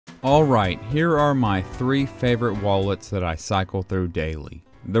Alright, here are my 3 favorite wallets that I cycle through daily.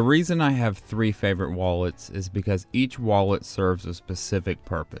 The reason I have 3 favorite wallets is because each wallet serves a specific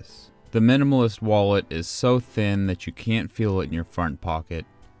purpose. The minimalist wallet is so thin that you can't feel it in your front pocket,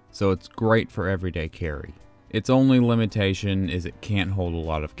 so it's great for everyday carry. Its only limitation is it can't hold a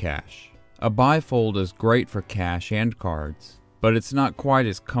lot of cash. A bifold is great for cash and cards, but it's not quite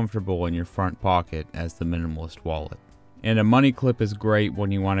as comfortable in your front pocket as the minimalist wallet. And a money clip is great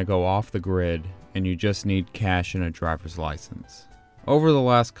when you want to go off the grid and you just need cash and a driver's license. Over the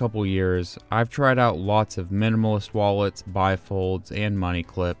last couple years, I've tried out lots of minimalist wallets, bifolds, and money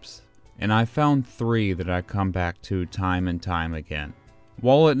clips, and I found 3 that I come back to time and time again.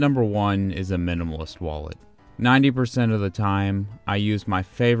 Wallet number 1 is a minimalist wallet. 90% of the time, I use my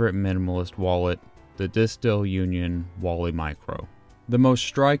favorite minimalist wallet, the Distil Union Wally Micro. The most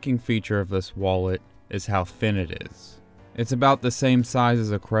striking feature of this wallet is how thin it is. It's about the same size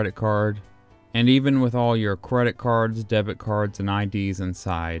as a credit card, and even with all your credit cards, debit cards, and IDs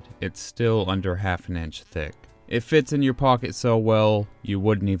inside, it's still under half an inch thick. It fits in your pocket so well, you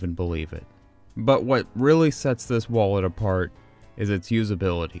wouldn't even believe it. But what really sets this wallet apart is its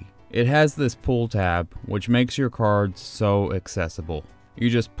usability. It has this pull tab, which makes your cards so accessible. You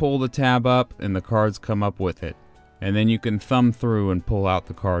just pull the tab up and the cards come up with it, and then you can thumb through and pull out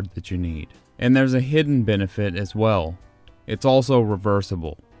the card that you need. And there's a hidden benefit as well. It's also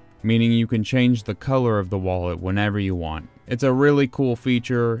reversible, meaning you can change the color of the wallet whenever you want. It's a really cool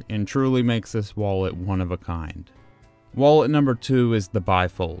feature and truly makes this wallet one of a kind. Wallet number 2 is the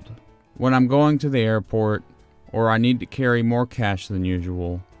bifold. When I'm going to the airport or I need to carry more cash than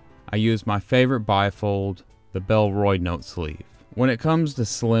usual, I use my favorite bifold, the Bellroy note sleeve. When it comes to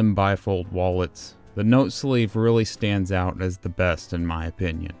slim bifold wallets, the note sleeve really stands out as the best in my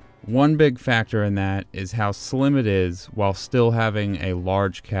opinion. One big factor in that is how slim it is while still having a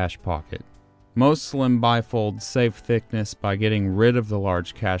large cash pocket. Most slim bifolds save thickness by getting rid of the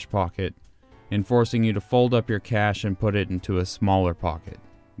large cash pocket and forcing you to fold up your cash and put it into a smaller pocket.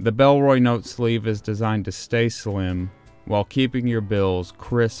 The Bellroy note sleeve is designed to stay slim while keeping your bills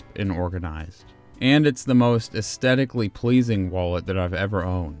crisp and organized. And it's the most aesthetically pleasing wallet that I've ever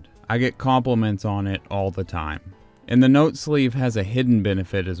owned. I get compliments on it all the time. And the note sleeve has a hidden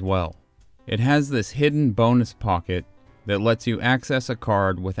benefit as well. It has this hidden bonus pocket that lets you access a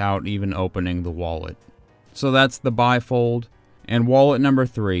card without even opening the wallet. So that's the bifold, and wallet number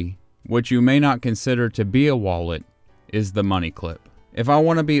 3, which you may not consider to be a wallet, is the money clip. If I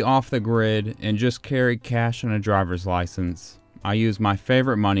want to be off the grid and just carry cash and a driver's license, I use my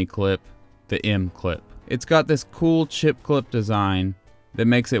favorite money clip, the M clip. It's got this cool chip clip design that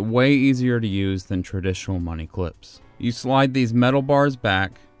makes it way easier to use than traditional money clips. You slide these metal bars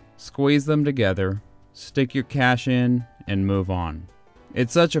back, squeeze them together, stick your cash in, and move on.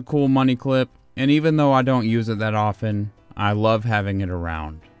 It's such a cool money clip, and even though I don't use it that often, I love having it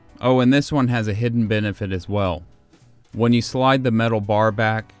around. Oh, and this one has a hidden benefit as well. When you slide the metal bar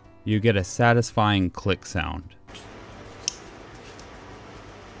back, you get a satisfying click sound.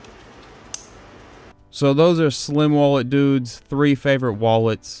 So those are Slim Wallet Dude's 3 favorite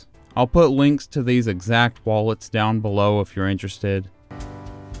wallets. I'll put links to these exact wallets down below if you're interested.